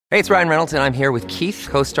Hey, it's Ryan Reynolds, and I'm here with Keith,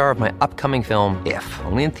 co-star of my upcoming film, If,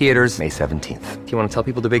 only in theaters May 17th. Do you want to tell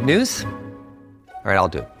people the big news? All right, I'll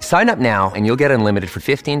do it. Sign up now and you'll get unlimited for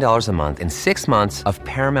 $15 a month and 6 months of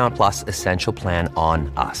Paramount Plus Essential Plan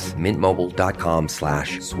on us.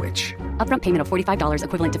 MintMobile.com/switch. Upfront payment of $45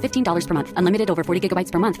 equivalent to $15 per month. Unlimited over 40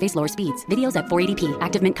 gigabytes per month. Face lower speeds. Videos at 480p.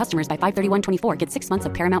 Active Mint customers by 531.24 get 6 months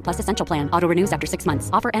of Paramount Plus Essential Plan. Auto renews after 6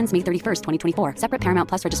 months. Offer ends May 31st, 2024. Separate Paramount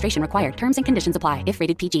Plus registration required. Terms and conditions apply if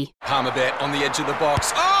rated PG. Palmerbet on the edge of the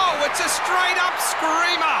box. Oh, it's a straight-up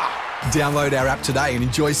screamer! Download our app today and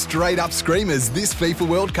enjoy straight-up screamers this FIFA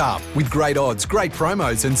World Cup with great odds, great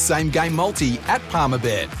promos and same-game multi at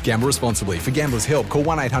Palmerbet. Gamble responsibly. For Gamblers' Help, call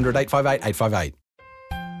 1-800-858-858.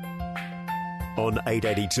 On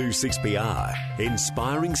 882 6PR,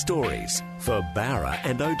 inspiring stories for Barra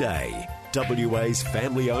and O'Day, WA's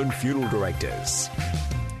family-owned funeral directors.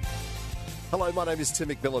 Hello, my name is Tim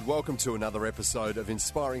McMillan. Welcome to another episode of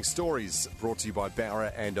Inspiring Stories, brought to you by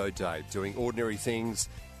Barra and O'Day, doing ordinary things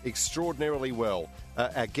extraordinarily well.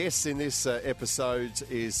 Our guest in this episode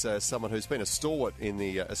is someone who's been a stalwart in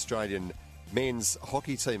the Australian men's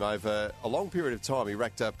hockey team over a long period of time. He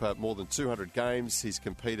racked up more than 200 games. He's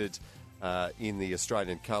competed in the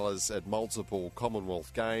Australian colours at multiple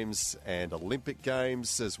Commonwealth Games and Olympic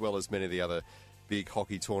Games, as well as many of the other big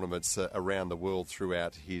hockey tournaments around the world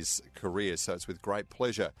throughout his career. So it's with great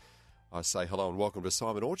pleasure I say hello and welcome to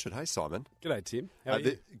Simon Orchard. Hey, Simon. G'day, Tim. How are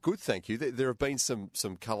you? Good, thank you. There have been some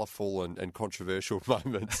colourful and controversial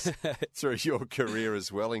moments through your career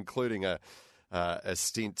as well, including a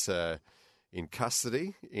stint in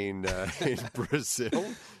custody in Brazil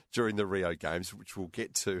during the Rio Games, which we'll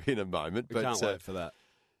get to in a moment. We can't wait for that.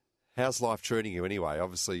 How's life treating you anyway?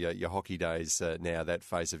 Obviously, your hockey days now, that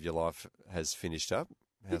phase of your life has finished up.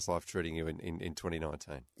 How's life treating you in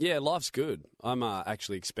 2019? Yeah, life's good. I'm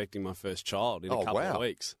actually expecting my first child in a couple of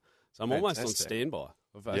weeks. So I'm almost on standby.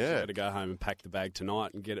 I've actually got to go home and pack the bag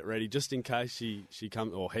tonight and get it ready just in case she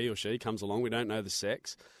comes, or he or she comes along. We don't know the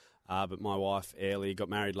sex. But my wife, Airlie, got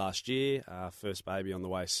married last year. First baby on the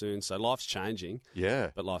way soon. So life's changing.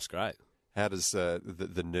 Yeah. But life's great. How does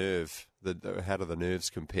the nerve, how do the nerves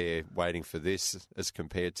compare waiting for this as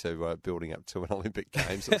compared to building up to an Olympic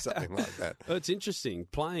Games or something like that? Well, it's interesting.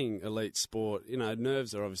 Playing elite sport,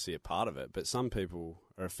 nerves are obviously a part of it, but some people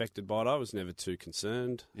are affected by it. I was never too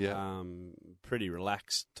concerned. Yeah. Pretty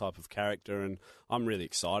relaxed type of character, and I'm really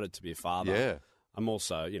excited to be a father. Yeah. I'm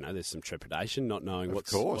also, there's some trepidation, not knowing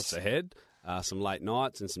what's ahead. Some late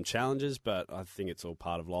nights and some challenges, but I think it's all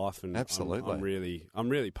part of life, and absolutely, I'm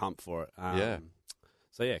really pumped for it.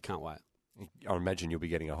 So can't wait. I imagine you'll be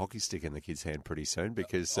getting a hockey stick in the kid's hand pretty soon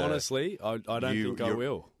because honestly, I don't think I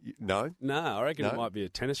will. No, I reckon it might be a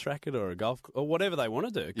tennis racket or a golf or whatever they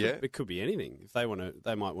want to do. It could be anything. If they want to,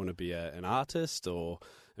 they might want to be an artist or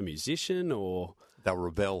a musician, or they'll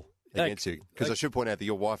rebel against you. Because I should point out that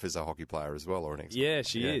your wife is a hockey player as well, or an ex. Yeah,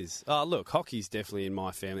 she is. Look, hockey's definitely in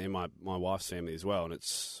my family and my wife's family as well, and it's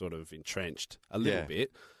sort of entrenched a little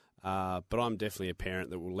bit. But I'm definitely a parent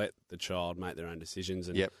that will let the child make their own decisions.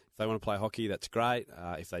 And if they want to play hockey, that's great.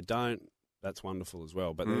 If they don't, that's wonderful as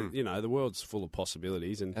well. But, the world's full of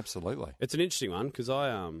possibilities. And absolutely. It's an interesting one because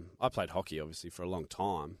I played hockey, obviously, for a long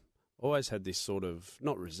time. Always had this sort of,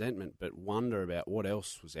 not resentment, but wonder about what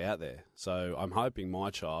else was out there. So I'm hoping my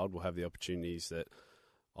child will have the opportunities that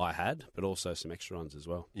I had, but also some extra ones as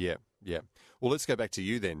well. Yeah. Well, let's go back to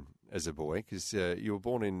you then as a boy, because you were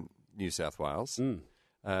born in New South Wales.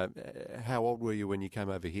 How old were you when you came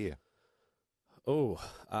over here?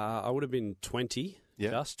 I would have been 20,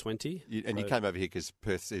 just 20. You came over here because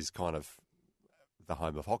Perth is kind of the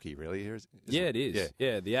home of hockey, really. It is.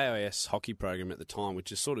 Yeah, the AIS hockey program at the time,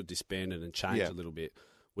 which is sort of disbanded and changed a little bit,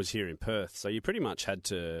 was here in Perth. So you pretty much had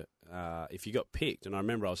to, if you got picked, and I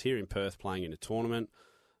remember I was here in Perth playing in a tournament.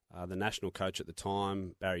 The national coach at the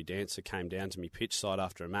time, Barry Dancer, came down to me pitch side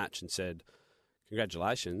after a match and said,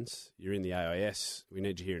 "Congratulations, you're in the AIS. We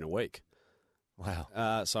need you here in a week."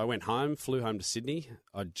 Wow. So I went home, flew home to Sydney.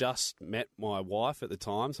 I just met my wife at the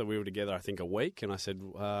time, so we were together, I think, a week, and I said,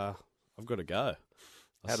 I've got to go.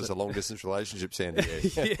 How does a long-distance relationship sound to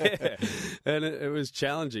you? Yeah, and it was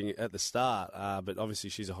challenging at the start, but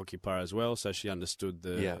obviously she's a hockey player as well, so she understood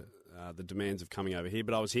the demands of coming over here.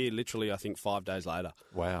 But I was here literally, I think, 5 days later.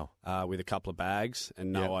 Wow. With a couple of bags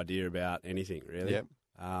and no idea about anything, really. Yep.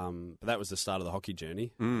 But that was the start of the hockey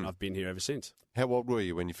journey, and I've been here ever since. How old were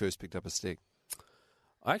you when you first picked up a stick?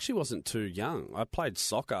 I actually wasn't too young. I played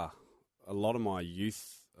soccer through a lot of my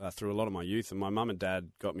youth, and my mum and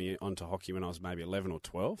dad got me onto hockey when I was maybe 11 or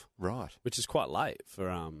 12. Right. Which is quite late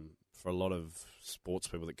for for a lot of sports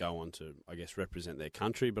people that go on to, I guess, represent their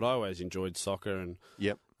country. But I always enjoyed soccer, and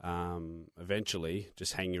eventually,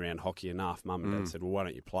 just hanging around hockey enough, Mum and Dad said, well, why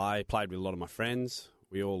don't you play? Played with a lot of my friends.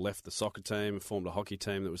 We all left the soccer team, formed a hockey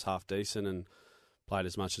team that was half decent, and played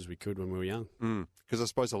as much as we could when we were young. Because I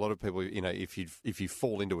suppose a lot of people, if you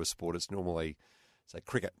fall into a sport, it's normally, say,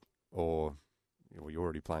 cricket, or you're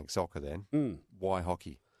already playing soccer then. Why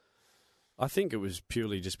hockey? I think it was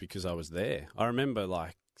purely just because I was there. I remember,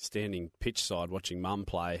 standing pitch side watching Mum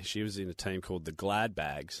play. She was in a team called the Glad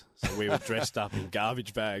Bags. So we were dressed up in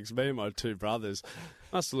garbage bags, me and my two brothers.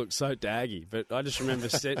 Must have looked so daggy. But I just remember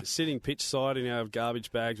sitting pitch side in our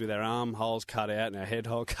garbage bags with our arm holes cut out and our head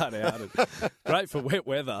hole cut out. And great for wet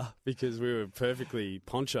weather because we were perfectly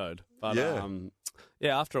ponchoed. But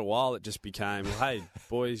after a while it just became, well, hey,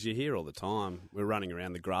 boys, you're here all the time. We're running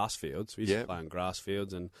around the grass fields. We used to play on grass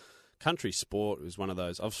fields, and country sport was one of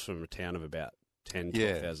those. I was from a town of about 10,000,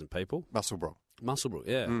 12,000 people. Musselbrook,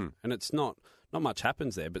 yeah. And it's not much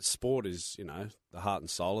happens there, but sport is, the heart and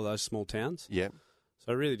soul of those small towns. Yeah.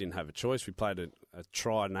 So I really didn't have a choice. We played a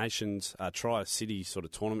tri-city sort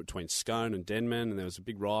of tournament between Scone and Denman, and there was a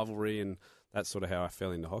big rivalry, and that's sort of how I fell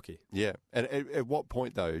into hockey. Yeah. And at what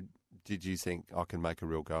point, though, did you think I can make a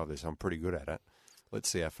real go of this? I'm pretty good at it. Let's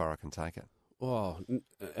see how far I can take it. Well,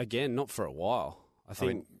 again, not for a while. I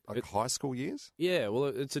mean, high school years? Yeah, well,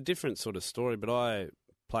 it's a different sort of story, but I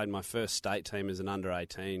played my first state team as an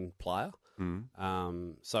under-18 player.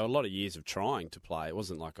 So a lot of years of trying to play. It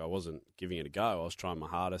wasn't like I wasn't giving it a go. I was trying my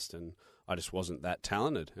hardest, and I just wasn't that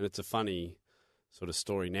talented. And it's a funny sort of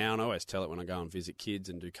story now, and I always tell it when I go and visit kids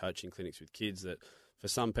and do coaching clinics with kids, that for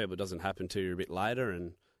some people it doesn't happen to you a bit later.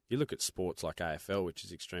 And you look at sports like AFL, which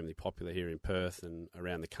is extremely popular here in Perth and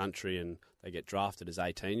around the country, and they get drafted as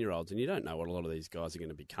 18-year-olds, and you don't know what a lot of these guys are going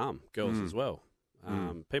to become, girls as well.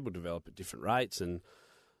 People develop at different rates, and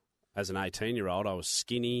as an 18-year-old, I was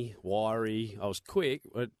skinny, wiry, I was quick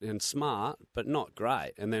and smart, but not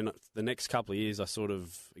great. And then the next couple of years, I sort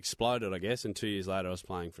of exploded, I guess, and 2 years later, I was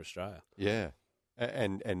playing for Australia. Yeah,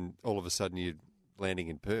 and all of a sudden, you're landing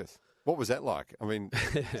in Perth. What was that like? I mean,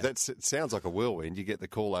 it sounds like a whirlwind. You get the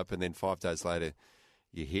call up, and then 5 days later,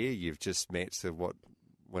 you're here. You've just met what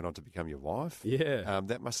went on to become your wife. Yeah.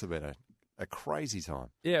 That must have been a crazy time.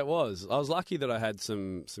 Yeah, it was. I was lucky that I had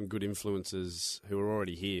some good influences who were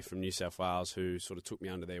already here from New South Wales who sort of took me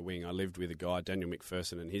under their wing. I lived with a guy, Daniel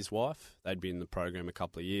McPherson, and his wife. They'd been in the program a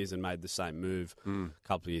couple of years and made the same move a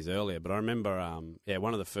couple of years earlier. But I remember,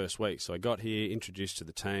 one of the first weeks, so I got here, introduced to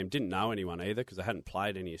the team, didn't know anyone either because I hadn't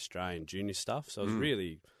played any Australian junior stuff. So I was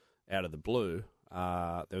really out of the blue.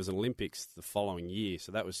 There was an Olympics the following year,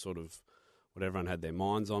 so that was sort of what everyone had their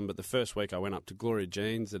minds on. But the first week I went up to Gloria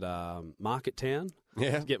Jeans at Market Town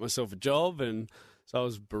to get myself a job, and so I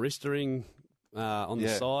was baristering on the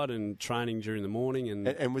side and training during the morning.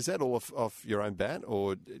 And was that all off your own bat,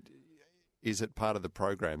 or is it part of the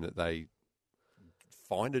program that they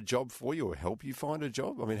find a job for you or help you find a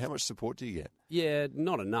job? I mean, how much support do you get? Yeah,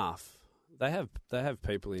 not enough. They have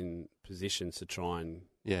people in positions to try and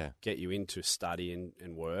get you into study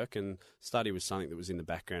and work, and study was something that was in the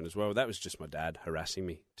background as well. That was just my dad harassing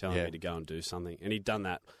me, telling me to go and do something, and he'd done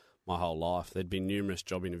that my whole life. There'd been numerous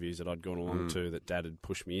job interviews that I'd gone along to that Dad had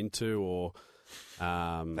pushed me into, or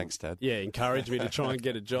thanks, Dad. Yeah, encouraged me to try and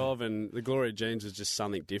get a job, and the Gloria Jeans was just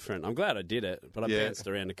something different. I'm glad I did it, but I bounced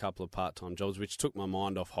around a couple of part-time jobs, which took my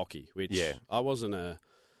mind off hockey. Which I wasn't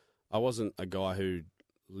a guy who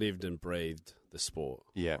lived and breathed the sport.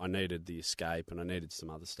 Yeah. I needed the escape, and I needed some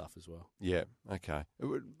other stuff as well. Yeah, okay.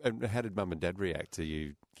 And how did Mum and Dad react to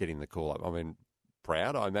you getting the call up? I mean,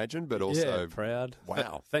 proud, I imagine, but also... Yeah, proud.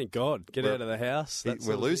 Wow. Thank God. Get out of the house.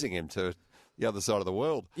 We're losing him to the other side of the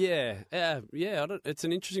world. Yeah. It's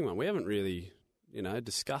an interesting one. We haven't really,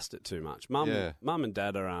 discussed it too much. Mum and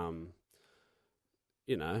Dad are,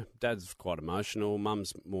 Dad's quite emotional.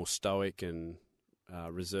 Mum's more stoic and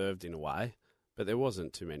reserved in a way. But there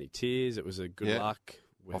wasn't too many tears. It was a good luck.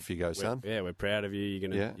 Off you go, son. We're proud of you.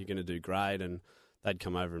 You're gonna do great. And they'd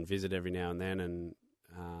come over and visit every now and then, and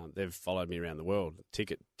they've followed me around the world.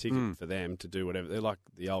 Ticket for them to do whatever. They're like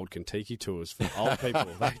the old Kentucky tours for old people.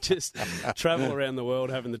 They just travel around the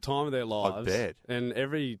world having the time of their lives. I bet. And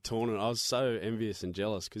every tournament, I was so envious and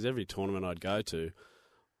jealous because every tournament I'd go to,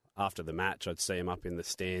 after the match, I'd see them up in the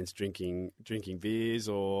stands drinking beers,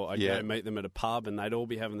 or I'd go meet them at a pub, and they'd all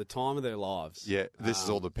be having the time of their lives. Yeah, this is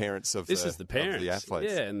all the parents of the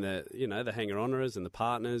athletes. Yeah, and the hanger-oners and the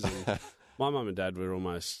partners. And my mum and dad were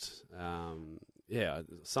almost,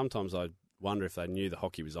 sometimes I wonder if they knew the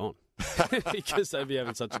hockey was on because they'd be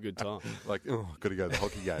having such a good time. Like, I've got to go to the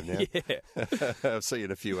hockey game now. Yeah. I'll see you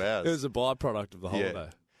in a few hours. It was a byproduct of the holiday.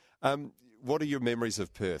 What are your memories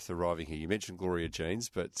of Perth arriving here? You mentioned Gloria Jeans,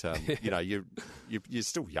 but you're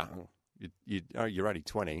still young. You're only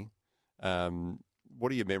 20.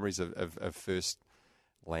 What are your memories of first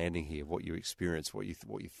landing here? What you experienced? What you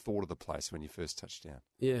thought of the place when you first touched down?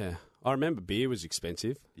 Yeah, I remember beer was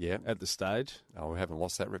expensive. Yeah, at the stage. Oh, we haven't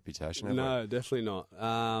lost that reputation, have we? No, definitely not.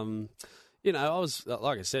 I was,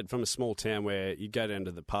 like I said, from a small town where you go down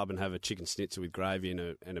to the pub and have a chicken schnitzel with gravy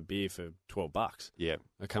and a beer for $12. Yeah.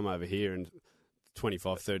 I come over here and $25,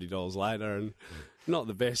 $30 later and not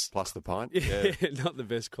the best. Plus the pint? Yeah, not the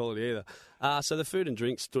best quality either. So the food and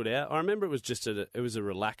drink stood out. I remember it was just it was a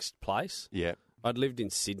relaxed place. Yeah. I'd lived in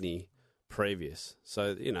Sydney previous.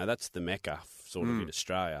 So, that's the Mecca sort of in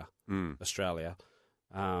Australia.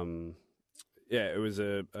 It was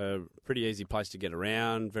a pretty easy place to get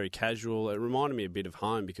around, very casual. It reminded me a bit of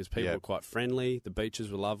home because people were quite friendly. The beaches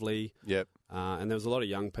were lovely. Yep. And there was a lot of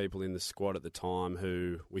young people in the squad at the time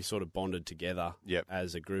who we sort of bonded together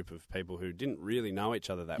as a group of people who didn't really know each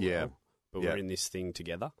other that well, but were in this thing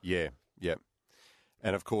together. Yeah, yeah.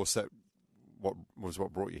 And, of course, that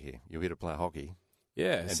what brought you here. You were here to play hockey.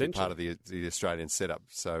 Yeah, and essentially. be part of the Australian setup.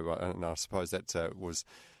 So and I suppose that was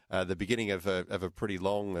the beginning of a pretty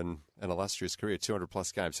long and illustrious career,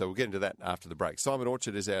 200-plus games. So we'll get into that after the break. Simon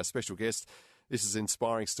Orchard is our special guest. This is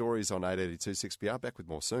Inspiring Stories on 882 6PR. Back with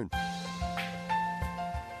more soon.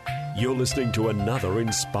 You're listening to another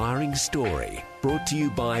inspiring story brought to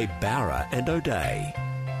you by Barra and O'Day.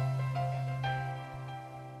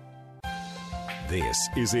 This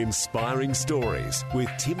is Inspiring Stories with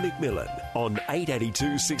Tim McMillan on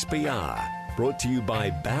 882 6PR. Brought to you by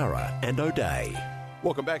Barra and O'Day.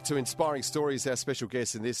 Welcome back to Inspiring Stories. Our special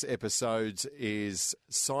guest in this episode is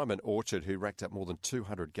Simon Orchard, who racked up more than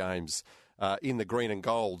 200 games in the green and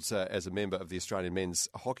golds as a member of the Australian men's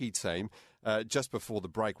hockey team. Just before the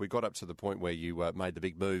break, we got up to the point where you made the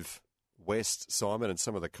big move west, Simon, and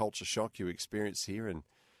some of the culture shock you experienced here and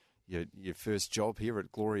your first job here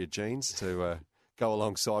at Gloria Jeans to go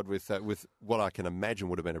alongside with what I can imagine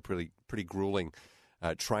would have been a pretty grueling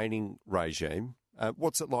training regime.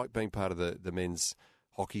 What's it like being part of the men's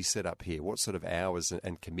hockey setup here? What sort of hours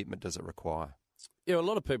and commitment does it require? Yeah, a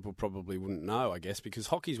lot of people probably wouldn't know, I guess, because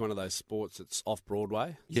hockey's one of those sports that's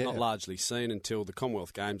off-Broadway. It's not largely seen until the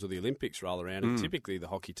Commonwealth Games or the Olympics roll around, and typically the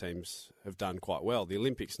hockey teams have done quite well. The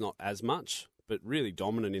Olympics not as much, but really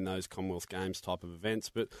dominant in those Commonwealth Games type of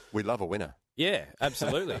events. But we love a winner. Yeah,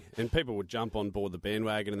 absolutely. And people would jump on board the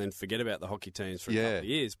bandwagon and then forget about the hockey teams for a couple of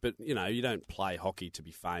years. But, you don't play hockey to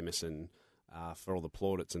be famous and for all the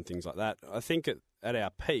plaudits and things like that. I think at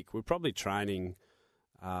our peak, we're probably training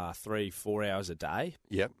 3-4 hours a day.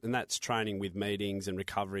 Yep. And that's training with meetings and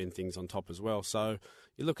recovery and things on top as well. So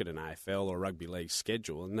you look at an AFL or rugby league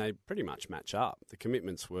schedule and they pretty much match up. The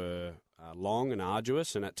commitments were long and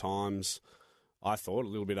arduous and at times, I thought, a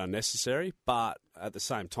little bit unnecessary. But at the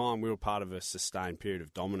same time, we were part of a sustained period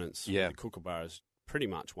of dominance. Yeah. The Kookaburras pretty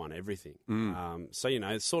much won everything. So,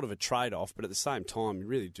 it's sort of a trade-off, but at the same time, you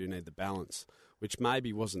really do need the balance, which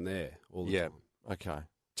maybe wasn't there all the time. Okay.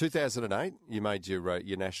 2008, you made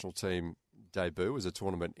your national team debut as a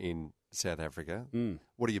tournament in South Africa.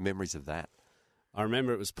 What are your memories of that? I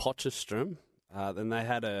remember it was Potchefstroom. Then they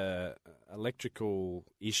had a electrical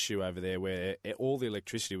issue over there where all the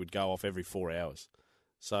electricity would go off every 4 hours.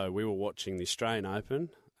 So we were watching the Australian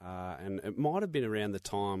Open, and it might have been around the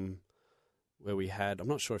time where we had, I'm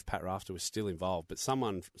not sure if Pat Rafter was still involved, but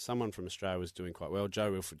someone from Australia was doing quite well.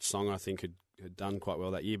 Joe Wilfred Song, I think, had done quite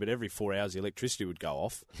well that year, but every 4 hours the electricity would go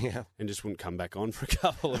off and just wouldn't come back on for a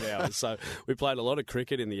couple of hours. So we played a lot of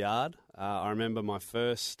cricket in the yard. I remember my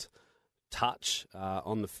first touch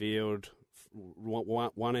on the field,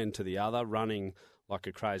 one end to the other, running like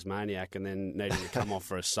a crazed maniac and then needing to come off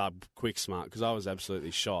for a sub quick smart because I was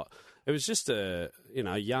absolutely shot. It was just a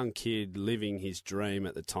young kid living his dream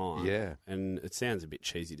at the time. Yeah. And it sounds a bit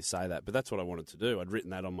cheesy to say that, but that's what I wanted to do. I'd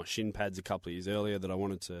written that on my shin pads a couple of years earlier that I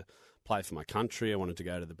wanted to play for my country. I wanted to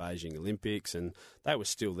go to the Beijing Olympics, and they were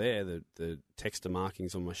still there, the texture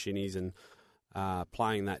markings on my shinnies, and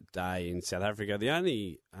playing that day in South Africa. The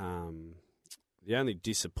only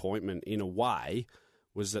disappointment in a way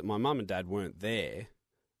was that my mum and dad weren't there,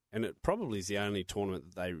 and it probably is the only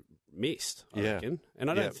tournament that they missed, I reckon. And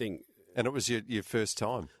I don't think... And it was your first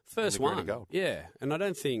time? First one, yeah. And I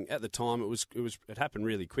don't think, at the time, it happened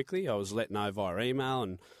really quickly. I was let know via email,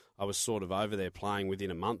 and I was sort of over there playing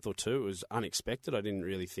within a month or two. It was unexpected. I didn't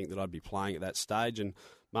really think that I'd be playing at that stage, and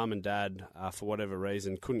Mum and Dad, for whatever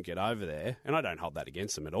reason, couldn't get over there. And I don't hold that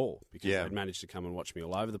against them at all, because they'd managed to come and watch me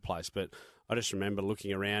all over the place. But I just remember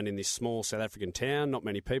looking around in this small South African town, not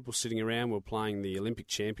many people sitting around. We were playing the Olympic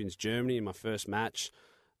champions Germany in my first match.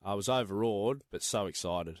 I was overawed, but so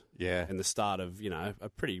excited. Yeah. And the start of, a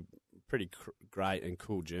pretty great and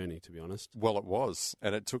cool journey, to be honest. Well, it was.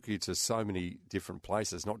 And it took you to so many different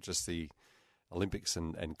places, not just the Olympics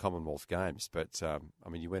and Commonwealth Games, but,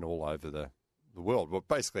 you went all over the world. Well,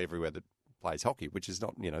 basically everywhere that plays hockey, which is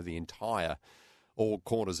not, the entire, all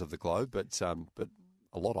corners of the globe, but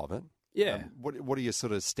a lot of it. Yeah. What are your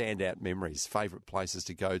sort of standout memories, favourite places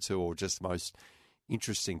to go to, or just most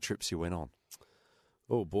interesting trips you went on?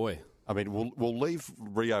 Oh, boy. We'll leave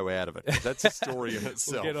Rio out of it. That's a story in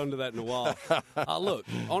itself. We'll get onto that in a while. Look,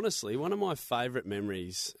 honestly, one of my favourite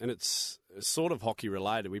memories, and it's sort of hockey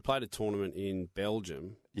related, we played a tournament in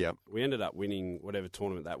Belgium. Yep. We ended up winning whatever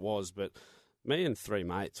tournament that was, but me and three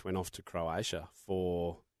mates went off to Croatia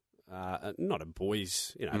for not a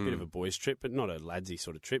boys, a bit of a boys trip, but not a ladsy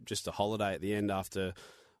sort of trip, just a holiday at the end after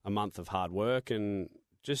a month of hard work and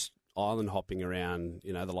just island hopping around,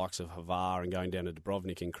 the likes of Hvar and going down to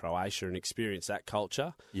Dubrovnik in Croatia and experience that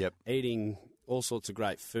culture. Yep. Eating all sorts of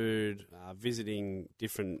great food, visiting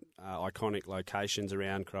different iconic locations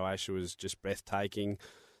around Croatia was just breathtaking.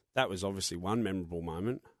 That was obviously one memorable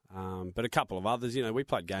moment. But a couple of others, we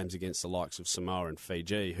played games against the likes of Samoa and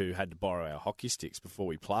Fiji who had to borrow our hockey sticks before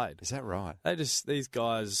we played. Is that right? These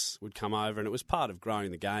guys would come over and it was part of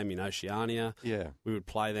growing the game in Oceania. Yeah. We would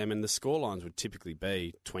play them and the scorelines would typically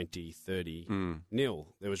be 20, 30 nil.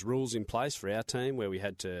 There was rules in place for our team where we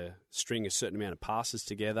had to string a certain amount of passes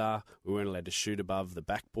together. We weren't allowed to shoot above the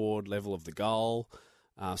backboard level of the goal.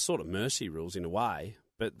 Sort of mercy rules in a way.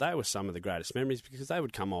 But they were some of the greatest memories because they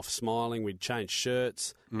would come off smiling. We'd change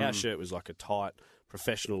shirts. Our shirt was like a tight,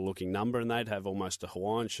 professional-looking number, and they'd have almost a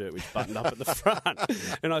Hawaiian shirt which buttoned up at the front.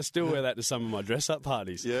 And I still wear that to some of my dress-up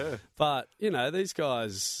parties. Yeah. But, these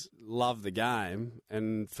guys love the game.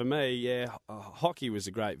 And for me, hockey was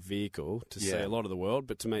a great vehicle to see a lot of the world,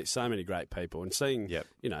 but to meet so many great people. And seeing,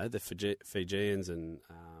 the Fijians and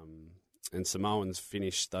Samoans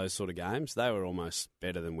finish those sort of games, they were almost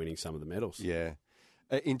better than winning some of the medals. Yeah.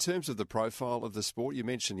 In terms of the profile of the sport, you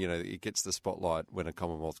mentioned, it gets the spotlight when a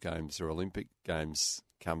Commonwealth Games or Olympic Games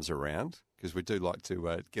comes around, because we do like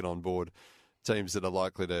to get on board teams that are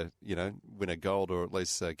likely to, win a gold or at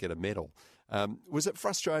least get a medal. Was it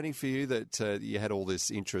frustrating for you that you had all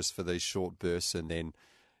this interest for these short bursts and then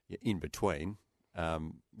in between, I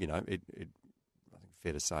think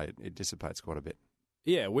fair to say it dissipates quite a bit?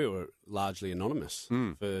 Yeah, we were largely anonymous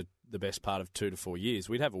for the best part of 2 to 4 years.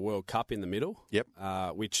 We'd have a World Cup in the middle,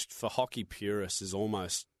 which for hockey purists is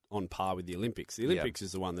almost on par with the Olympics. The Olympics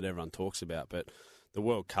is the one that everyone talks about, but the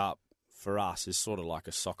World Cup for us is sort of like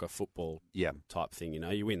a soccer football type thing.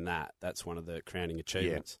 You win that. That's one of the crowning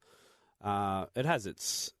achievements. It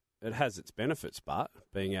has its benefits, but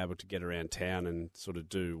being able to get around town and sort of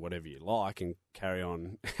do whatever you like and carry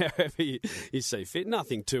on however you see fit,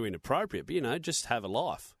 nothing too inappropriate, but, just have a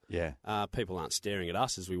life. Yeah. People aren't staring at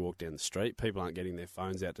us as we walk down the street. People aren't getting their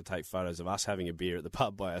phones out to take photos of us having a beer at the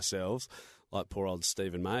pub by ourselves, like poor old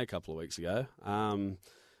Stephen May a couple of weeks ago. For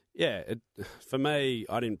me,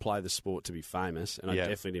 I didn't play the sport to be famous, and I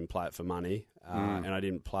definitely didn't play it for money, and I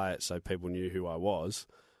didn't play it so people knew who I was.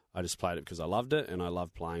 I just played it because I loved it, and I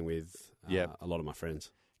loved playing with a lot of my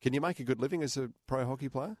friends. Can you make a good living as a pro hockey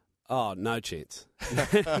player? Oh, no chance.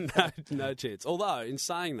 no chance. Although, in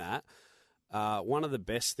saying that, one of the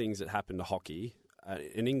best things that happened to hockey,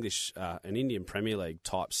 an Indian Premier League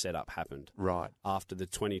type setup happened. Right. After the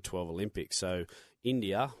 2012 Olympics. So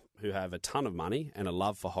India, who have a ton of money and a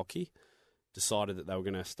love for hockey, decided that they were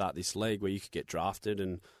going to start this league where you could get drafted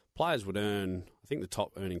and players would earn, I think the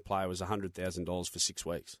top earning player was $100,000 for 6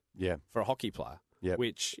 weeks. Yeah. For a hockey player. Yeah.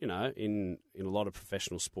 Which, in a lot of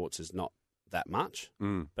professional sports is not that much.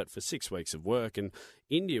 But for 6 weeks of work, and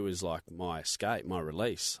India was like my escape, my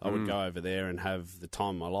release. I would go over there and have the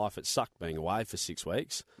time of my life. It sucked being away for 6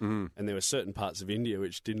 weeks. And there were certain parts of India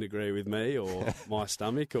which didn't agree with me or my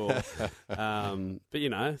stomach but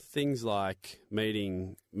things like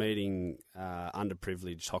meeting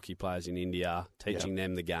underprivileged hockey players in India, teaching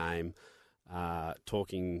them the game,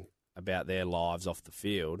 talking about their lives off the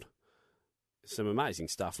field. Some amazing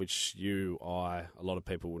stuff which a lot of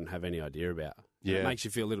people wouldn't have any idea about. Yeah. It makes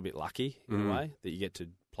you feel a little bit lucky in a way that you get to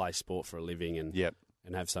play sport for a living and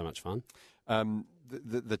have so much fun.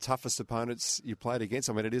 The toughest opponents you played against,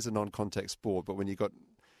 it is a non-contact sport, but when you've got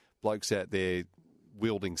blokes out there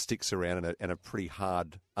wielding sticks around and a pretty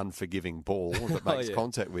hard, unforgiving ball that makes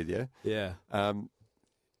contact with you,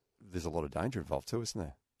 there's a lot of danger involved too, isn't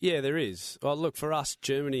there? Yeah, there is. Well, look, for us,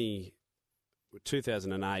 Germany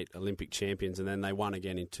 2008 Olympic champions, and then they won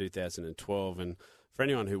again in 2012. And for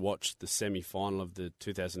anyone who watched the semi-final of the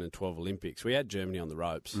 2012 Olympics, we had Germany on the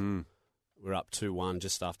ropes. were up 2-1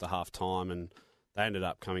 just after half time, and they ended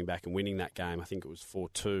up coming back and winning that game. I think it was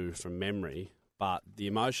 4-2 from memory. But the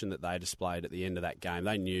emotion that they displayed at the end of that game,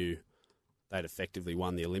 they knew they'd effectively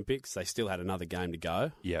won the Olympics. They still had another game to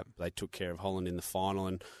go. Yeah. They took care of Holland in the final,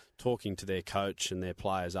 and talking to their coach and their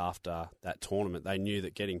players after that tournament, they knew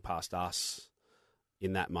that getting past us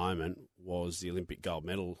in that moment was the Olympic gold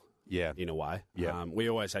medal. Yeah. In a way. Yeah. We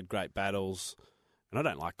always had great battles, and I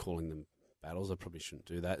don't like calling them battles. I probably shouldn't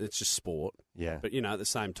do that. It's just sport. Yeah. But, at the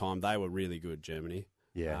same time, they were really good, Germany.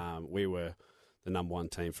 Yeah. We were the number one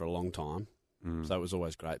team for a long time, so it was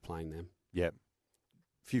always great playing them. Yeah.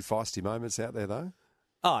 A few feisty moments out there, though.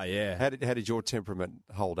 Oh, yeah. How did your temperament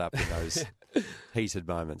hold up in those heated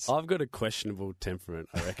moments? I've got a questionable temperament,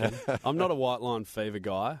 I reckon. I'm not a white line fever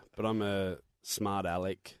guy, but I'm a smart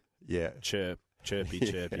aleck. Yeah.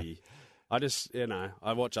 Chirpy. I just,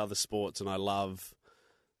 I watch other sports and I love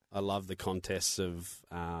the contests of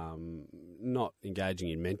not engaging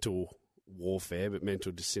in mental warfare, but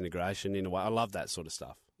mental disintegration in a way. I love that sort of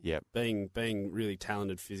stuff. Yeah. Being really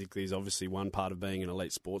talented physically is obviously one part of being an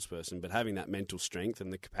elite sports person, but having that mental strength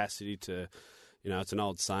and the capacity to, it's an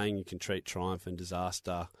old saying, you can meet triumph and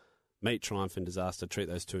disaster, treat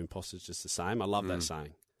those two imposters just the same. I love that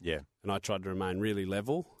saying. Yeah. And I tried to remain really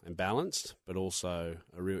level and balanced, but also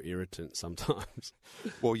a real irritant sometimes.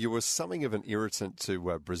 Well, you were something of an irritant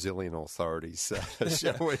to Brazilian authorities,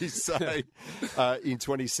 shall we say, in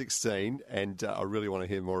 2016. And I really want to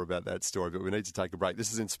hear more about that story, but we need to take a break.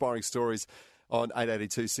 This is Inspiring Stories on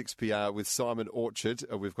 882 6PR with Simon Orchard.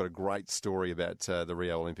 We've got a great story about the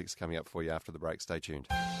Rio Olympics coming up for you after the break. Stay tuned.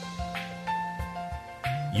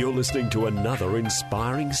 You're listening to another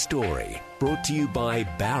inspiring story brought to you by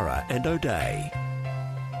Barra and O'Day.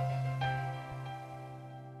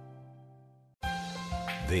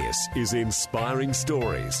 This is Inspiring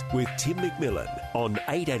Stories with Tim McMillan on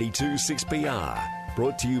 882 6PR,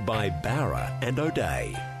 brought to you by Barra and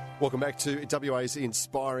O'Day. Welcome back to WA's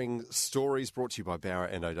Inspiring Stories, brought to you by Barra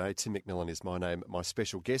and O'Day. Tim McMillan is my name. My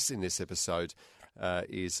special guest in this episode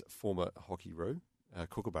is former hockey-roo,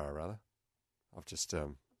 Kookaburra rather. I've just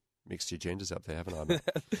mixed your genders up there, haven't I?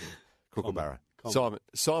 Kookaburra.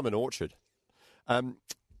 Simon Orchard.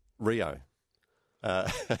 Rio.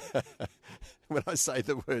 When I say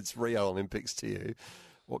the words Rio Olympics to you,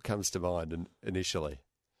 what comes to mind initially?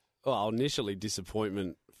 Well, initially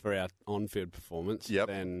disappointment for our on-field performance. Yep.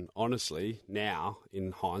 And honestly, now,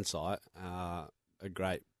 in hindsight, a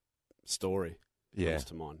great story. Comes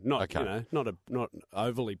to mind. Not not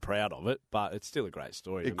overly proud of it, but it's still a great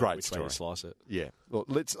story. A great story. Way you slice it. Yeah. Well,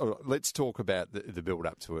 let's talk about the build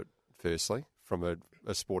up to it firstly, from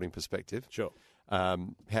a sporting perspective. Sure.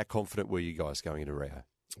 How confident were you guys going into Rio?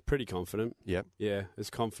 Pretty confident. Yep. Yeah, as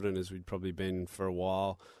confident as we'd probably been for a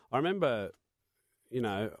while. I remember,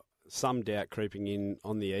 some doubt creeping in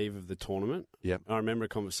on the eve of the tournament. Yep. I remember a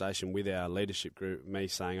conversation with our leadership group, me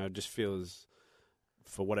saying, I just feel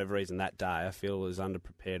for whatever reason that day, I feel as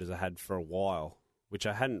underprepared as I had for a while, which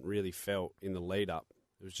I hadn't really felt in the lead up.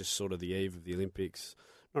 It was just sort of the eve of the Olympics.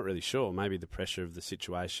 Not really sure. Maybe the pressure of the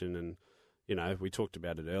situation and, we talked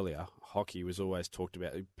about it earlier. Hockey was always talked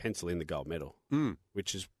about, pencil in the gold medal,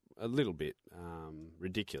 which is a little bit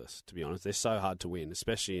ridiculous, to be honest. They're so hard to win,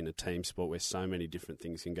 especially in a team sport where so many different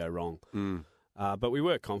things can go wrong. But we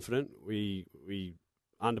were confident. We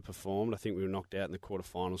underperformed. I think we were knocked out in the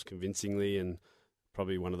quarterfinals convincingly, and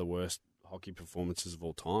probably one of the worst hockey performances of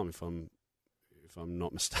all time, if I'm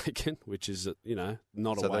not mistaken. Which is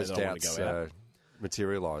not so a way those that I want doubts, to go out.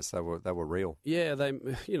 Materialised. They were real. Yeah,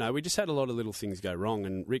 we just had a lot of little things go wrong,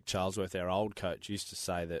 and Rick Charlesworth, our old coach, used to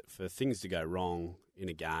say that for things to go wrong in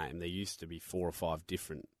a game, there used to be 4 or 5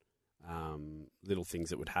 different little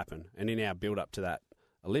things that would happen. And in our build up to that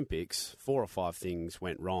Olympics, 4 or 5 things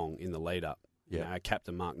went wrong in the lead up. Yeah.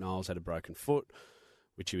 Captain Mark Knowles had a broken foot,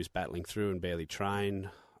 which he was battling through and barely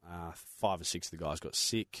trained. 5 or 6 of the guys got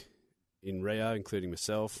sick in Rio, including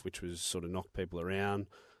myself, which was sort of knocked people around.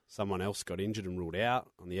 Someone else got injured and ruled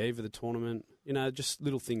out on the eve of the tournament. Just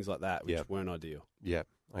little things like that, which weren't ideal. Yeah,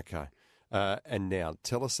 okay. And now,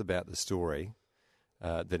 tell us about the story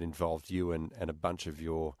that involved you and a bunch of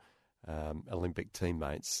your Olympic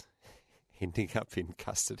teammates ending up in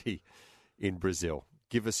custody in Brazil.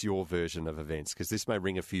 Give us your version of events, because this may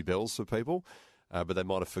ring a few bells for people, but they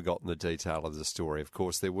might have forgotten the detail of the story. Of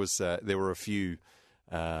course, there were a few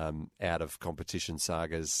out-of-competition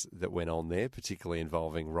sagas that went on there, particularly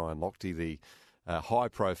involving Ryan Lochte, the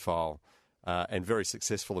high-profile and very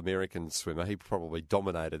successful American swimmer. He probably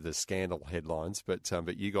dominated the scandal headlines, but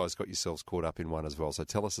you guys got yourselves caught up in one as well. So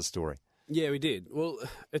tell us the story. Yeah, we did. Well,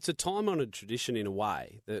 it's a time-honoured tradition in a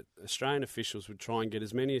way that Australian officials would try and get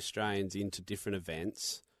as many Australians into different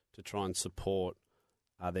events to try and support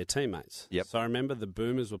their teammates. Yep. So I remember the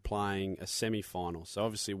Boomers were playing a semi-final. So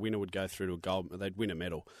obviously a winner would go through to a gold. They'd win a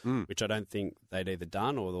medal, which I don't think they'd either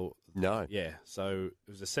done or... No. Yeah, so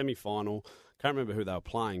it was a semi-final. Can't remember who they were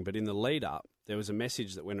playing, but in the lead-up, there was a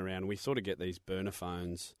message that went around. We sort of get these burner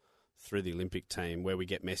phones through the Olympic team where we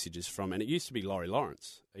get messages from, and it used to be Laurie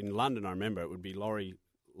Lawrence. In London, I remember it would be Laurie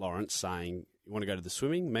Lawrence saying, you want to go to the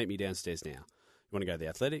swimming? Meet me downstairs now. You want to go to the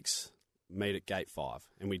athletics? Meet at gate 5.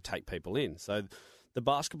 And we'd take people in. So the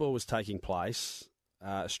basketball was taking place.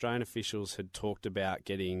 Australian officials had talked about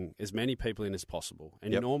getting as many people in as possible.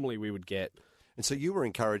 And normally we would get... And so you were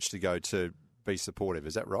encouraged to go to be supportive,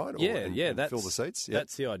 is that right? And fill the seats? Yep.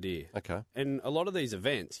 That's the idea. Okay. And a lot of these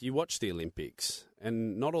events, you watch the Olympics,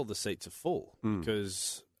 and not all the seats are full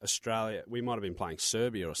because Australia, we might have been playing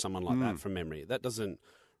Serbia or someone like that from memory. That doesn't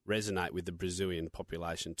resonate with the Brazilian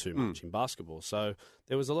population too much in basketball. So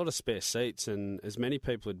there was a lot of spare seats, and as many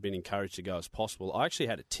people had been encouraged to go as possible. I actually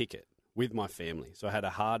had a ticket with my family. So I had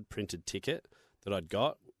a hard printed ticket that I'd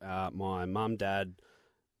got. My mum, dad,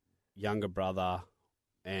 younger brother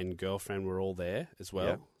and girlfriend were all there as well.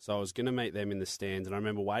 Yep. So I was going to meet them in the stands, and I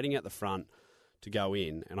remember waiting at the front to go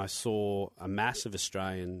in, and I saw a mass of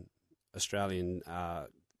Australian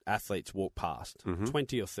athletes walk past,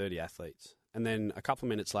 20 or 30 athletes. And then a couple of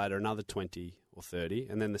minutes later, another 20 or 30,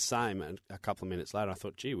 and then the same a couple of minutes later. I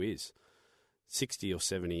thought, gee whiz, 60 or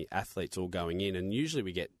 70 athletes all going in, and usually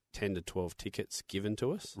we get 10 to 12 tickets given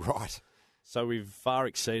to us. Right. So we've far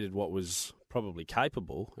exceeded what was probably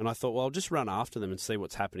capable, and I thought, well, I'll just run after them and see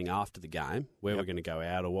what's happening after the game, where we're going to go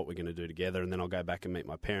out or what we're going to do together, and then I'll go back and meet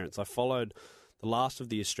my parents. I followed the last of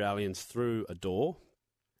the Australians through a door.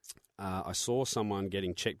 I saw someone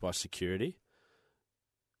getting checked by security.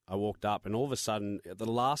 I walked up, and all of a sudden, at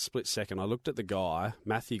the last split second, I looked at the guy.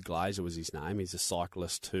 Matthew Glazer was his name. He's a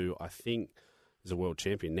cyclist who I think is a world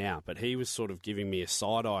champion now, but he was sort of giving me a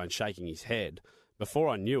side eye and shaking his head. Before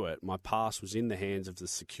I knew it, my pass was in the hands of the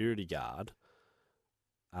security guard,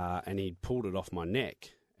 and he'd pulled it off my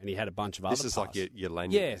neck, and he had a bunch of other This is passes. like your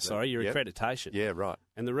lanyard. Yeah, your accreditation. Yeah, right.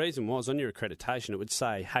 And the reason was, on your accreditation, it would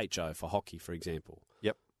say HO for hockey, for example.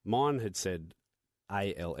 Yep. Mine had said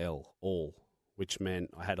ALL, all, which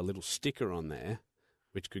meant I had a little sticker on there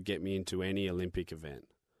which could get me into any Olympic event.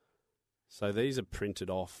 So these are printed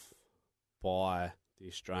off by the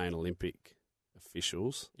Australian Olympic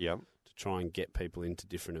officials to try and get people into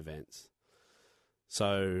different events.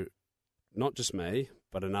 So not just me,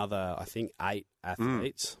 but another, I think, 8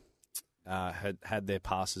 athletes had their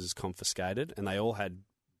passes confiscated, and they all had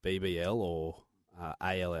BBL or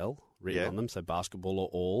ALL written on them, so basketball or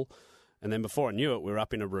all. And then before I knew it, we were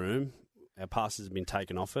up in a room. Our passes had been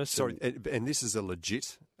taken off us. Sorry, and this is a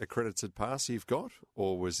legit accredited pass you've got,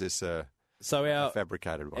 or was this a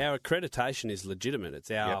fabricated one? Our accreditation is legitimate. It's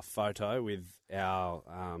our photo with our,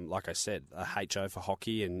 like I said, a HO for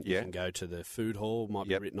hockey, and you can go to the food hall, might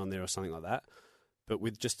be written on there or something like that, but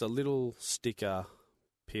with just a little sticker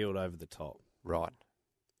peeled over the top. Right.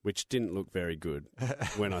 Which didn't look very good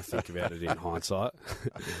when I think about it in hindsight.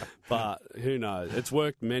 But who knows? It's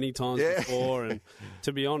worked many times before, and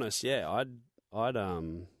to be honest, I'd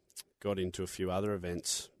got into a few other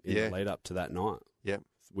events in the lead up to that night.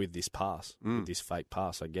 With this pass, with this fake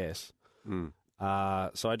pass, I guess.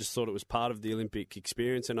 So I just thought it was part of the Olympic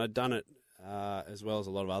experience, and I'd done it as well as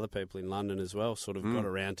a lot of other people in London as well, sort of got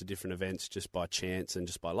around to different events just by chance and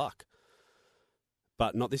just by luck.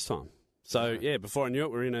 But not this time. So, before I knew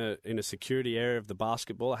it, we're in a security area of the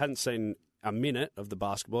basketball. I hadn't seen a minute of the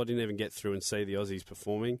basketball. I didn't even get through and see the Aussies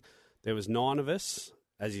performing. There was 9 of us,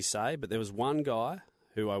 as you say, but there was one guy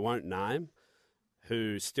who I won't name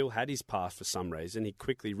who still had his pass for some reason. He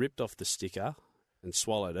quickly ripped off the sticker and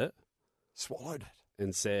swallowed it. Swallowed it?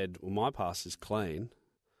 And said, well, my pass is clean.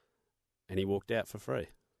 And he walked out for free.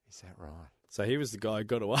 Is that right? So he was the guy who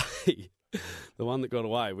got away. The one that got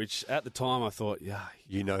away, which at the time I thought,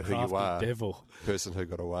 you know who you are. Devil. Person who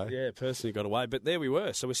got away. Yeah, person who got away. But there we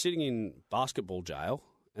were. So we're sitting in basketball jail,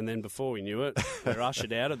 and then before we knew it, we're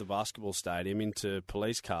ushered out of the basketball stadium into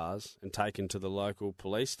police cars and taken to the local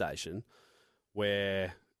police station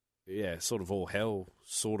where, sort of all hell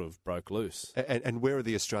sort of broke loose. And where are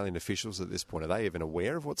the Australian officials at this point? Are they even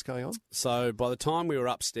aware of what's going on? So by the time we were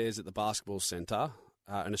upstairs at the basketball centre,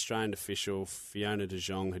 an Australian official, Fiona de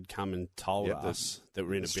Jong, had come and told us that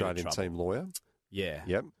we're in a bit of trouble. Australian team lawyer? Yeah.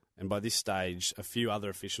 Yep. And by this stage, a few other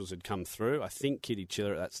officials had come through. I think Kitty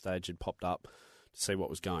Chiller at that stage had popped up to see what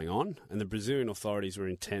was going on. And the Brazilian authorities were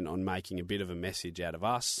intent on making a bit of a message out of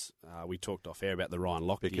us. We talked off air about the Ryan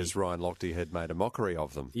Lochte. Because Ryan Lochte had made a mockery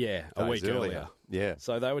of them. Yeah, a week earlier. Yeah.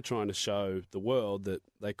 So they were trying to show the world that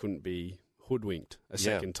they couldn't be hoodwinked a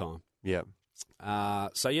second time. Yeah.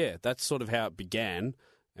 That's sort of how it began.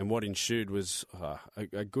 And what ensued was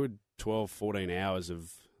a good 12, 14 hours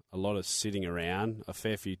of a lot of sitting around, a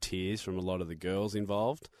fair few tears from a lot of the girls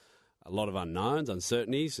involved, a lot of unknowns,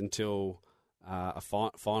 uncertainties, until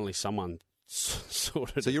finally someone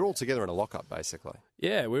sorted. So you're all together in a lockup, basically?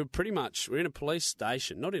 Yeah, we're in a police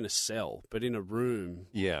station, not in a cell, but in a room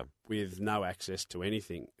with no access to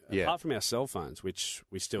anything, apart from our cell phones, which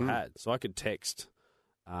we still had. So I could text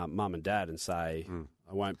Mum and Dad and say,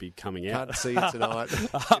 I won't be coming out. Can't see you tonight.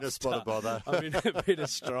 In a spot of bother. I'm in a bit of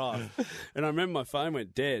strife. And I remember my phone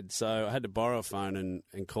went dead, so I had to borrow a phone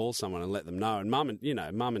and call someone and let them know. And Mum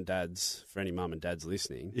and Dad's, for any Mum and Dads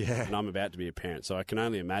listening, and I'm about to be a parent, so I can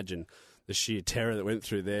only imagine the sheer terror that went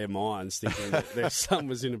through their minds thinking that their son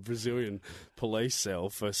was in a Brazilian police cell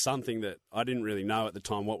for something that I didn't really know at the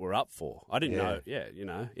time what we're up for. I didn't know.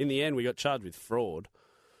 In the end, we got charged with fraud,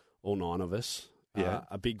 all 9 of us.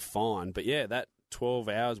 A big fine. But that 12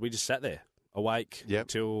 hours, we just sat there awake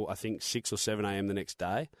till I think 6 or 7 a.m. the next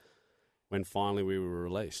day when finally we were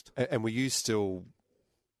released. And were you still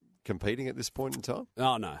competing at this point in time?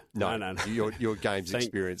 Oh, no. No. Your games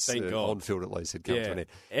experience on field at least had come to an end.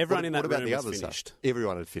 Everyone in that room was finished. Stuff?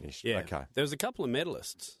 Everyone had finished? Yeah. Okay. There was a couple of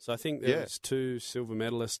medalists. So I think there was 2 silver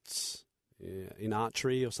medalists in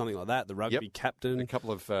archery or something like that, the rugby captain. A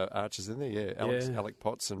couple of archers in there, Alec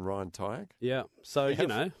Potts and Ryan Tyag. Yeah, so,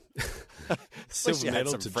 silver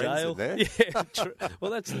medal to jail. There. Yeah, well,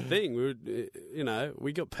 that's the thing.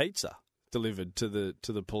 We got pizza delivered to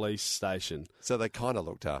the police station. So they kind of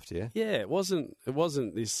looked after you. Yeah, it wasn't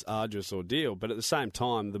this arduous ordeal, but at the same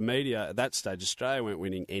time, the media at that stage, Australia weren't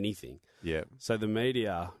winning anything. Yeah. So the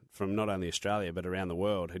media from not only Australia but around the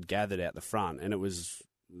world had gathered out the front, and it was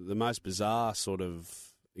the most bizarre sort of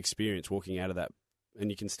experience walking out of that, and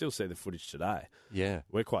you can still see the footage today. Yeah.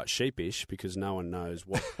 We're quite sheepish because no one knows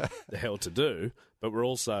what the hell to do, but we're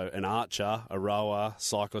also an archer, a rower,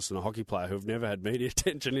 cyclist and a hockey player who've never had media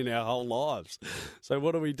attention in our whole lives. So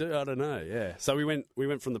what do we do? I don't know, yeah. So we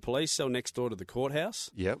went from the police cell next door to the courthouse.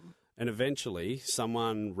 Yep. And eventually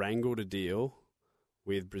someone wrangled a deal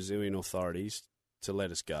with Brazilian authorities to let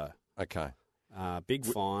us go. Okay. Big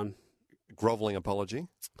fine. Grovelling apology?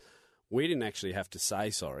 We didn't actually have to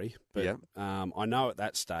say sorry, but I know at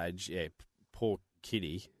that stage, poor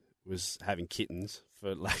Kitty was having kittens,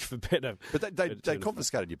 for lack of a better... But they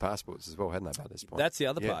confiscated your passports as well, hadn't they, by this point? That's the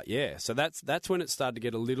other part, yeah. So that's when it started to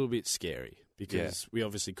get a little bit scary, because we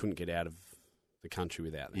obviously couldn't get out of the country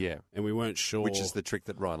without them. Yeah. And we weren't sure... Which is the trick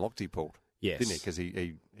that Ryan Lochte pulled, didn't he? Because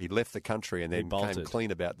he left the country and then came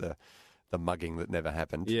clean about the mugging that never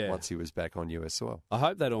happened once he was back on US soil. I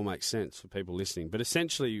hope that all makes sense for people listening. But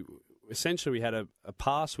essentially we had a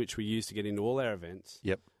pass which we used to get into all our events.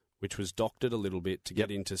 Yep. Which was doctored a little bit to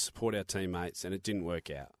get in to support our teammates, and it didn't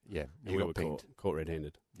work out. Yeah. You got pinged. Caught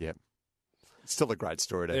red-handed. Yep. It's still a great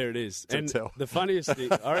story to There it is. To and tell. The funniest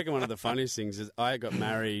thing, I reckon one of the funniest things is I got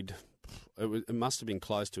married... It must have been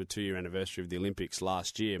close to a 2-year anniversary of the Olympics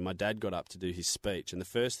last year. My dad got up to do his speech, and the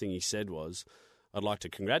first thing he said was, I'd like to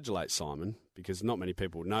congratulate Simon, because not many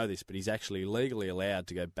people know this, but he's actually legally allowed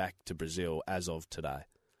to go back to Brazil as of today.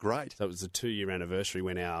 Great. So it was the 2-year anniversary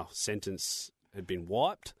when our sentence had been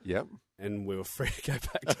wiped. Yep. And we were free to go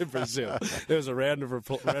back to Brazil. There was a round of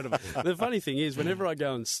applause. The funny thing is, whenever I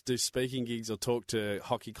go and do speaking gigs or talk to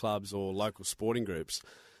hockey clubs or local sporting groups,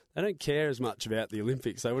 they don't care as much about the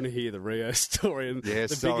Olympics. They want to hear the Rio story, and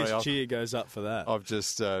biggest cheer goes up for that. I've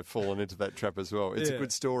just fallen into that trap as well. It's a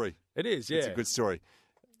good story. It is, yeah. It's a good story,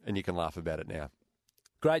 and you can laugh about it now.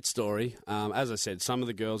 Great story. As I said, some of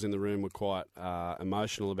the girls in the room were quite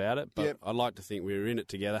emotional about it, but I'd like to think we were in it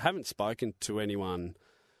together. Haven't spoken to anyone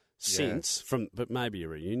since, but maybe a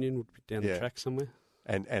reunion would be down the track somewhere.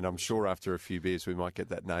 And I'm sure after a few beers we might get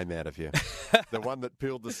that name out of you. The one that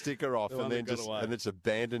peeled the sticker off and then just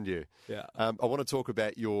abandoned you. Yeah. I want to talk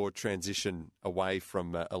about your transition away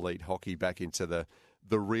from elite hockey back into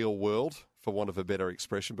the real world, for want of a better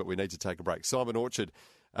expression, but we need to take a break. Simon Orchard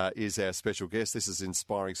is our special guest. This is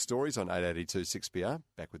Inspiring Stories on 882 6PR.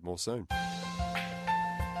 Back with more soon.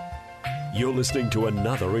 You're listening to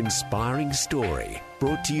another inspiring story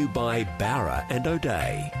brought to you by Barra and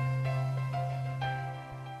O'Day.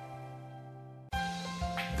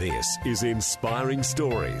 This is Inspiring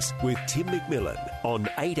Stories with Tim McMillan on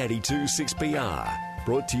 882 6PR.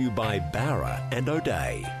 Brought to you by Barra and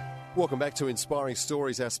O'Day. Welcome back to Inspiring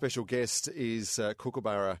Stories. Our special guest is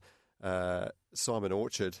Kookaburra Simon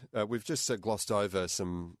Orchard. We've just glossed over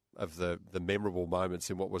some of the memorable moments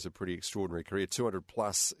in what was a pretty extraordinary career.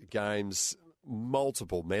 200-plus games,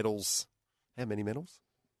 multiple medals. How many medals?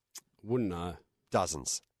 Wouldn't know.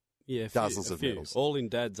 Dozens. Yeah, dozens of medals. All in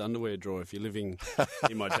Dad's underwear drawer if you're living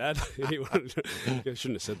in my dad. I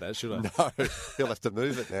shouldn't have said that, should I? No, he'll have to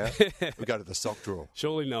move it now. We'll go to the sock drawer.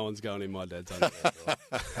 Surely no one's going in my dad's underwear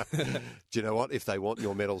drawer. Do you know what? If they want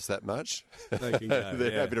your medals that much, they can go.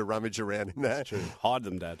 they're happy to rummage around in that. That's true. Hide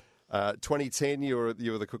them, Dad. 2010, you were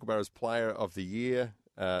the Kookaburras Player of the Year.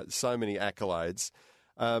 So many accolades.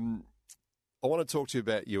 I want to talk to you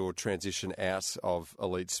about your transition out of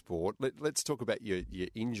elite sport. Let's talk about your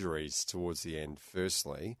injuries towards the end,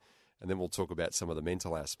 firstly, and then we'll talk about some of the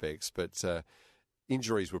mental aspects. But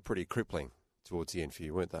injuries were pretty crippling towards the end for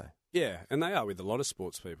you, weren't they? Yeah, and they are with a lot of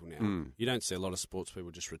sports people now. You don't see a lot of sports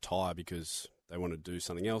people just retire because they want to do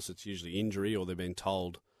something else. It's usually injury or they've been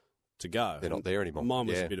told to go. They're not there anymore. Mine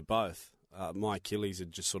was a bit of both. My Achilles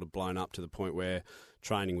had just sort of blown up to the point where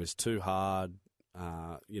training was too hard.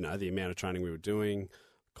 The amount of training we were doing,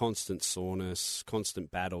 constant soreness,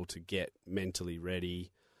 constant battle to get mentally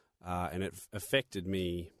ready, and it affected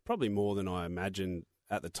me probably more than I imagined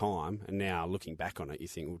at the time. And now looking back on it, you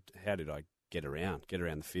think, well, how did I get around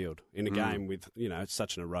the field in a game with, it's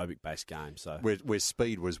such an aerobic-based game. So where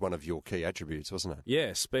speed was one of your key attributes, wasn't it?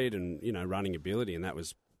 Yeah, speed and, running ability, and that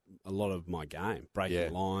was a lot of my game,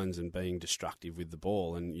 breaking lines and being destructive with the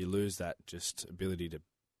ball, and you lose that just ability to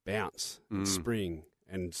bounce and spring,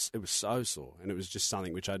 and it was so sore, and it was just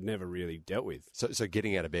something which I'd never really dealt with. So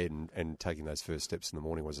getting out of bed and taking those first steps in the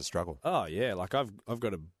morning was a struggle. Oh yeah, like I've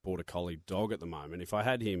got a border collie dog at the moment. If I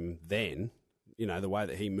had him then, the way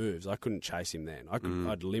that he moves, I couldn't chase him then.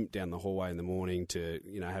 I'd limp down the hallway in the morning to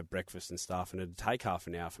have breakfast and stuff, and it'd take half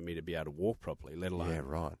an hour for me to be able to walk properly, let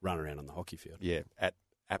alone run around on the hockey field. Yeah, at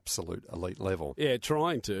absolute elite level. Yeah,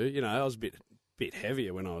 trying to. I was a bit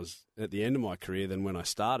heavier when I was at the end of my career than when I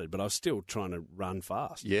started, but I was still trying to run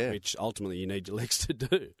fast, which ultimately you need your legs to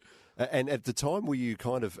do. And at the time, were you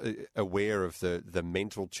kind of aware of the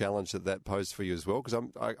mental challenge that posed for you as well? Because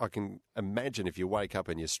I can imagine if you wake up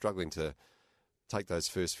and you're struggling to take those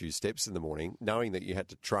first few steps in the morning, knowing that you had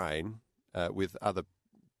to train with other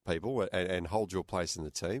people and hold your place in the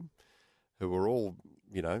team, who were all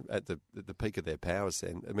at the peak of their powers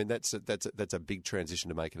then. I mean, that's a big transition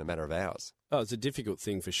to make in a matter of hours. Oh, it's a difficult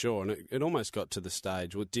thing for sure. And it almost got to the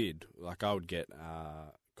stage, well, it did. Like I would get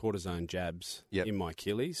cortisone jabs in my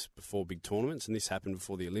Achilles before big tournaments. And this happened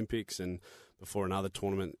before the Olympics and before another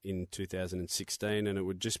tournament in 2016. And it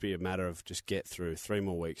would just be a matter of just get through 3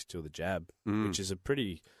 more weeks till the jab, which is a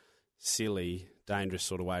pretty silly, dangerous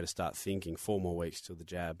sort of way to start thinking. 4 more weeks till the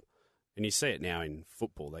jab. And you see it now in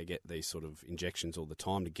football. They get these sort of injections all the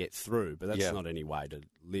time to get through, but that's not any way to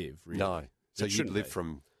live, really. No. So you'd live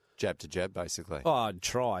from jab to jab, basically? Oh, I'd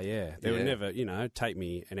try, yeah. They would never, take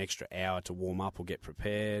me an extra hour to warm up or get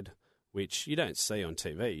prepared, which you don't see on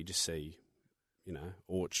TV. You just see,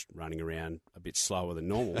 Orch running around a bit slower than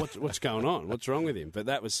normal. What's going on? What's wrong with him? But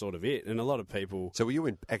that was sort of it. And a lot of people... So were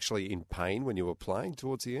you actually in pain when you were playing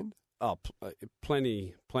towards the end? Oh,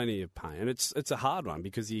 plenty of pain. And it's a hard one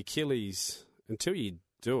because the Achilles, until you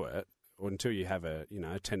do it, or until you have a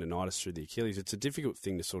tendonitis through the Achilles, it's a difficult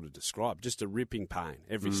thing to sort of describe. Just a ripping pain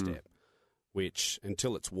every step, which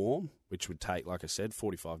until it's warm, which would take, like I said,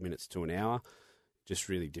 45 minutes to an hour, just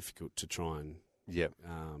really difficult to try and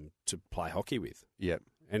to play hockey with. Yep.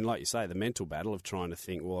 And like you say, the mental battle of trying to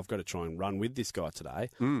think, well, I've got to try and run with this guy today,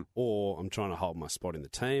 or I'm trying to hold my spot in the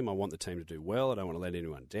team. I want the team to do well. I don't want to let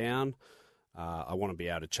anyone down. I want to be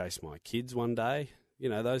able to chase my kids one day.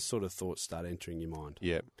 Those sort of thoughts start entering your mind.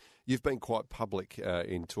 Yeah. You've been quite public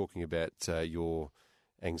in talking about your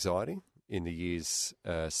anxiety in the years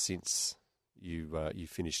since you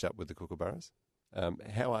finished up with the Kookaburras.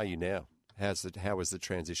 How are you now? How has the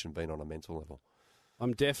transition been on a mental level?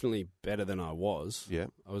 I'm definitely better than I was. Yeah.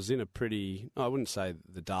 I was in a pretty, I wouldn't say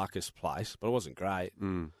the darkest place, but it wasn't great.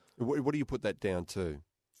 What do you put that down to?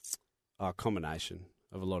 A combination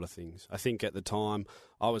of a lot of things. I think at the time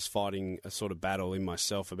I was fighting a sort of battle in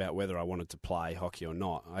myself about whether I wanted to play hockey or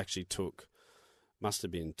not. I actually must have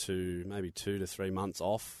been 2 to 3 months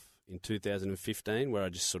off in 2015 where I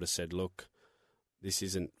just sort of said, look, this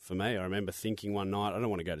isn't for me. I remember thinking one night, I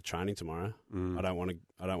don't want to go to training tomorrow. I don't want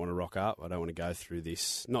to rock up. I don't want to go through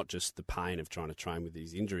this, not just the pain of trying to train with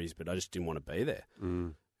these injuries, but I just didn't want to be there.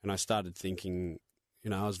 And I started thinking,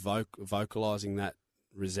 I was vocalising that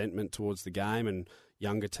resentment towards the game, and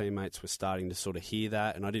younger teammates were starting to sort of hear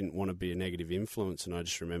that, and I didn't want to be a negative influence. And I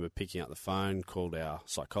just remember picking up the phone, called our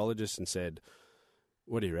psychologist and said,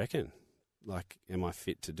 what do you reckon? like, am I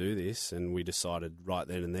fit to do this? And we decided right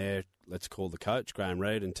then and there, let's call the coach, Graham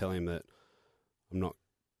Reid, and tell him that I'm not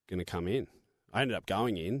going to come in. I ended up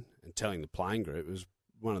going in and telling the playing group. It was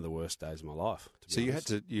one of the worst days of my life. So you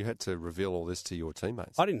had to reveal all this to your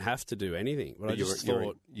teammates? I didn't have to do anything, but I just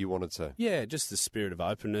thought... You wanted to? Yeah, just the spirit of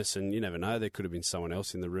openness, and you never know, there could have been someone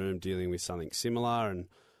else in the room dealing with something similar, and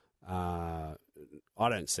I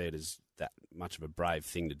don't see it as that much of a brave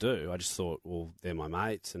thing to do. I just thought, well, they're my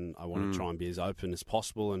mates, and I want to try and be as open as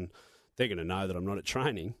possible, and they're going to know that I'm not at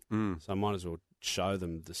training, so I might as well show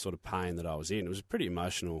them the sort of pain that I was in. It was pretty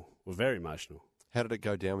emotional, very emotional. How did it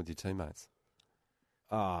go down with your teammates?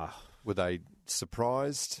 Were they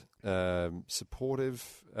surprised,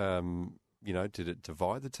 supportive? Did it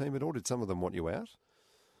divide the team at all? Did some of them want you out?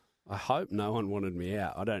 I hope no one wanted me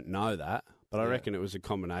out. I don't know that, but I reckon it was a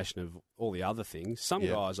combination of all the other things. Some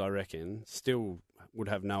guys, I reckon, still would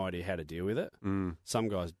have no idea how to deal with it. Some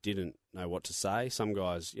guys didn't know what to say. Some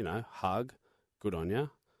guys, hug, good on you.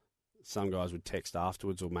 Some guys would text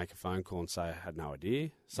afterwards or make a phone call and say, I had no idea.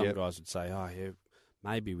 Some guys would say, oh, yeah,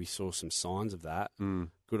 maybe we saw some signs of that.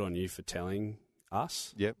 Good on you for telling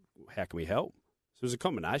us. Yep. How can we help? So it was a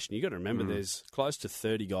combination. You've got to remember there's close to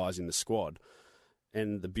 30 guys in the squad,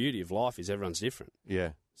 and the beauty of life is everyone's different.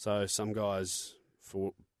 Yeah. So some guys,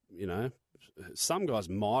 some guys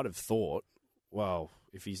might have thought, well,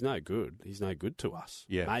 if he's no good to us.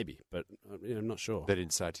 Yeah. Maybe, but I'm not sure. They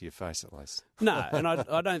didn't say it to your face, at least. No, and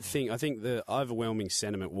I don't think, I think the overwhelming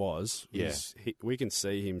sentiment was we can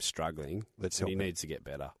see him struggling and he needs to get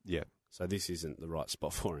better. Yeah. So this isn't the right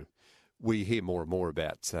spot for him. We hear more and more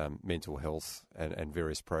about mental health and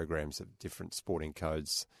various programs that different sporting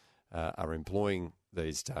codes are employing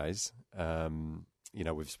these days.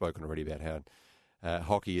 We've spoken already about how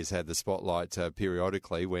hockey has had the spotlight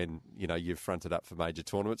periodically when, you've fronted up for major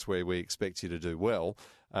tournaments where we expect you to do well.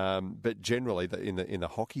 But generally, in the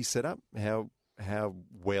hockey setup, how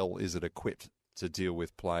well is it equipped to deal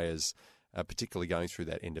with players, particularly going through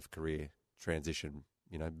that end-of-career transition,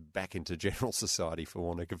 back into general society, for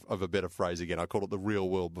want of a better phrase again? I called it the real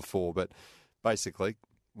world before, but basically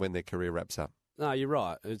when their career wraps up. No, you're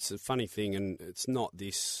right. It's a funny thing, and it's not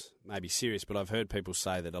this maybe serious, but I've heard people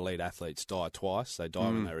say that elite athletes die twice. They die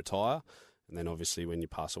when they retire, and then obviously when you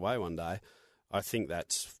pass away one day. I think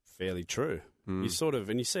that's fairly true. You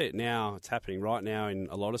and you see it now, it's happening right now in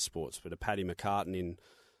a lot of sports, but Paddy McCartan in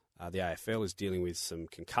the AFL is dealing with some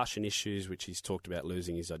concussion issues, which he's talked about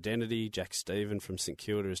losing his identity. Jack Stephen from St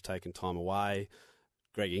Kilda has taken time away.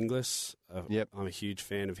 Greg Inglis, I'm a huge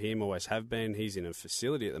fan of him, always have been. He's in a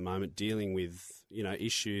facility at the moment dealing with,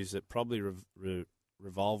 issues that probably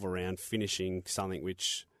revolve around finishing something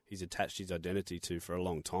which he's attached his identity to for a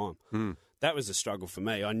long time. That was a struggle for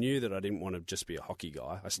me. I knew that I didn't want to just be a hockey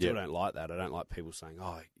guy. I still don't like that. I don't like people saying,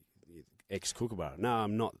 oh, ex-Kookaburra. No,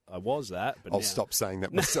 I'm not. I was that. But I'll stop saying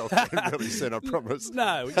that myself really soon, I promise.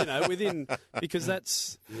 No, because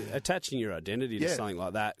that's attaching your identity to something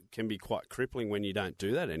like that can be quite crippling when you don't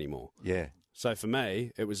do that anymore. Yeah. So for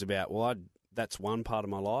me, it was about, that's one part of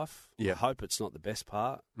my life. I hope it's not the best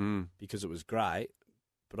part because it was great,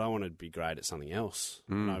 but I wanted to be great at something else.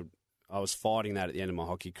 And I was fighting that at the end of my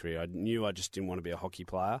hockey career. I knew I just didn't want to be a hockey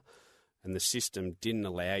player. And the system didn't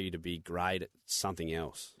allow you to be great at something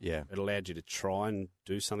else. Yeah. It allowed you to try and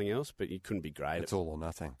do something else, but you couldn't be great It's all or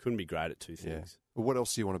nothing. Couldn't be great at two things. Well, what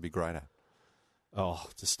else do you want to be great at? Oh,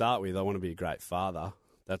 to start with, I want to be a great father.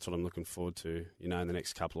 That's what I'm looking forward to, in the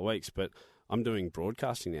next couple of weeks. But I'm doing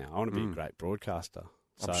broadcasting now. I want to be a great broadcaster.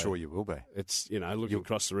 I'm sure you will be. It's, looking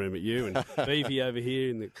across the room at you and Beefy over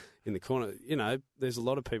here in the corner. There's a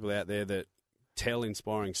lot of people out there that tell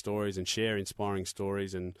inspiring stories and share inspiring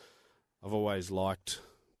stories, and I've always liked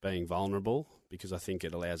being vulnerable because I think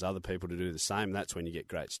it allows other people to do the same. That's when you get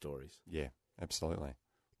great stories. Yeah, absolutely.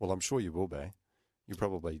 Well, I'm sure you will be. You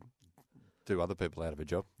probably do other people out of a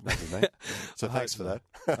job, maybe me. So thanks for that.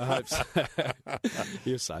 I hope so.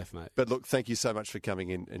 You're safe, mate. But look, thank you so much for coming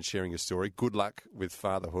in and sharing your story. Good luck with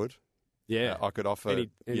fatherhood. Yeah. I could offer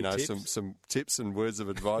any tips? some tips and words of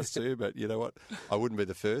advice to you, but you know what? I wouldn't be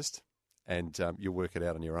the first, and you'll work it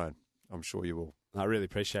out on your own. I'm sure you will. I really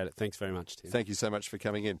appreciate it. Thanks very much, Tim. Thank you so much for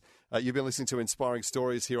coming in. You've been listening to Inspiring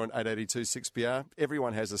Stories here on 882 6PR.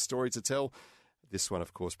 Everyone has a story to tell. This one,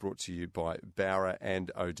 of course, brought to you by Bowra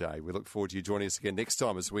and O'Day. We look forward to you joining us again next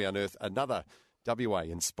time as we unearth another WA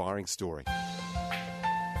inspiring story.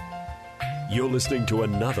 You're listening to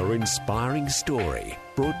another inspiring story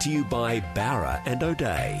brought to you by Bowra and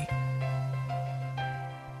O'Day.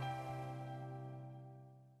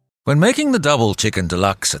 When making the double chicken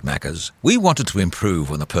deluxe at Macca's, we wanted to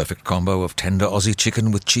improve on the perfect combo of tender Aussie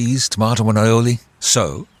chicken with cheese, tomato and aioli.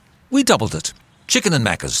 So we doubled it. Chicken and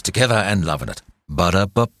Macca's, together and loving it.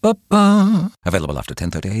 Ba-da-ba-ba-ba. Available after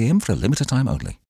 10:30 a.m. for a limited time only.